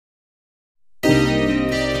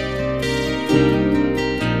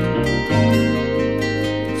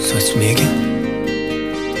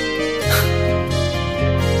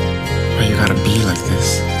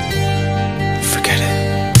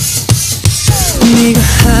네가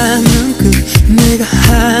하면 내가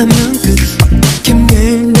하면 어떻게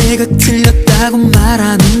매일 내가 틀렸다고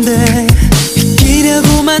말하는데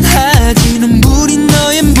이기려고만 하지 눈물이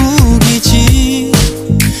너의 무기지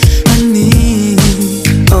아니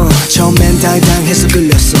처음엔 당당해서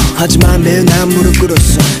끌렸어. 하지만 매일 난 무릎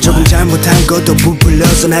꿇었어. 조금 잘못한 것도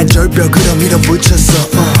부풀려서 날 절벽으로 밀어붙였어.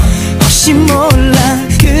 혹시 몰라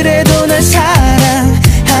그래도 날 사랑하니까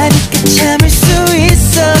참을 수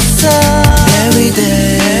있었어. Every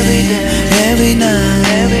day, every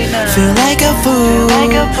night, feel like a fool.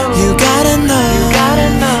 You gotta know,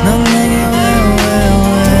 넌 내게 왜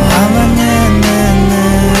화만 내.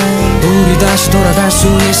 우리 다시 돌아갈 수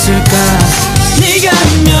있을까? 네가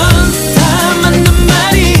하면 다 맞는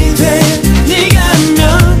말이 돼. 네가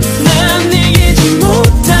하면 난 이기지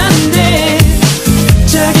못한대.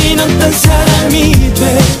 자긴 어떤 사람이 돼.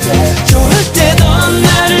 좋을 때도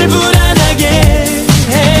나를 불안하게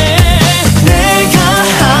해. 내가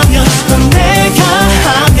하면 넌 내가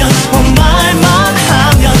하면 말만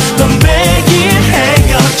하면 넌 매일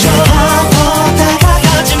헤어져. 나보다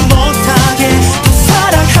가지 못하게 또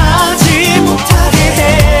사랑하지 못하게 해.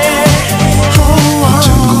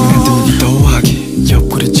 전국을 두기 더하기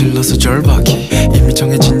옆구리 찔러서 절박이 이미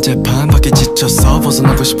정해진 재판 밖에 지쳐서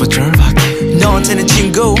벗어나고 싶어 절박이 너한테는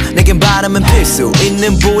친구 내겐 바람은 필수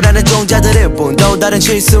있는 불안한 종자들일 뿐 또 다른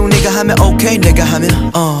실수 네가 하면 오케이 내가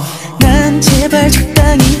하면 난 제발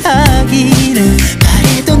적당히 하기를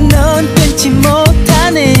바래도 넌 끊지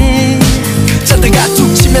못하네. 자다가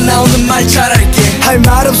툭 치면 나오는 말 잘할게. 할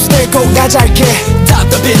말 없을 때 꼭 나잘게.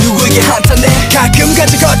 답답해 누구에게 한탄해. 가끔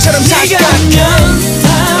가진 것처럼 네가 하면 다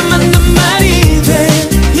맞는 말이 돼.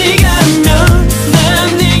 네가 하면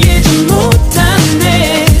난 이기지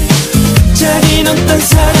못한대. 자긴 어떤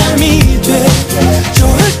사람이 돼.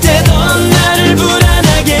 좋을 때도 나를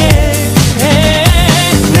불안하게 해.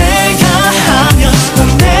 내가 하면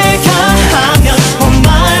넌 내가 하면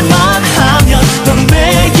말만 하면 넌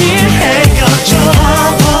매일 헤어져.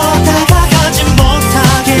 나보다 가지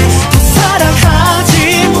못하게 또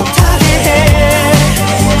사랑하지 못하게 해.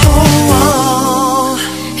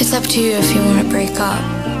 It's up to you if you want to break up.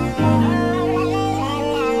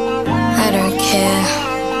 I don't care.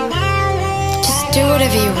 Just do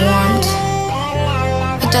whatever you want.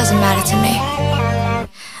 It doesn't matter to me.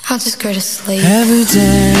 I'll just go to sleep. Every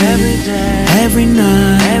day, every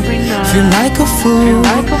night, feel like a fool.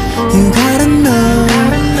 You gotta know,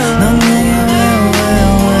 넌 내게 왜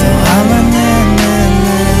화만 내.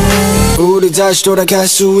 우리 다시 돌아갈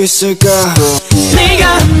수 있을까?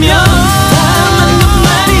 네가 하면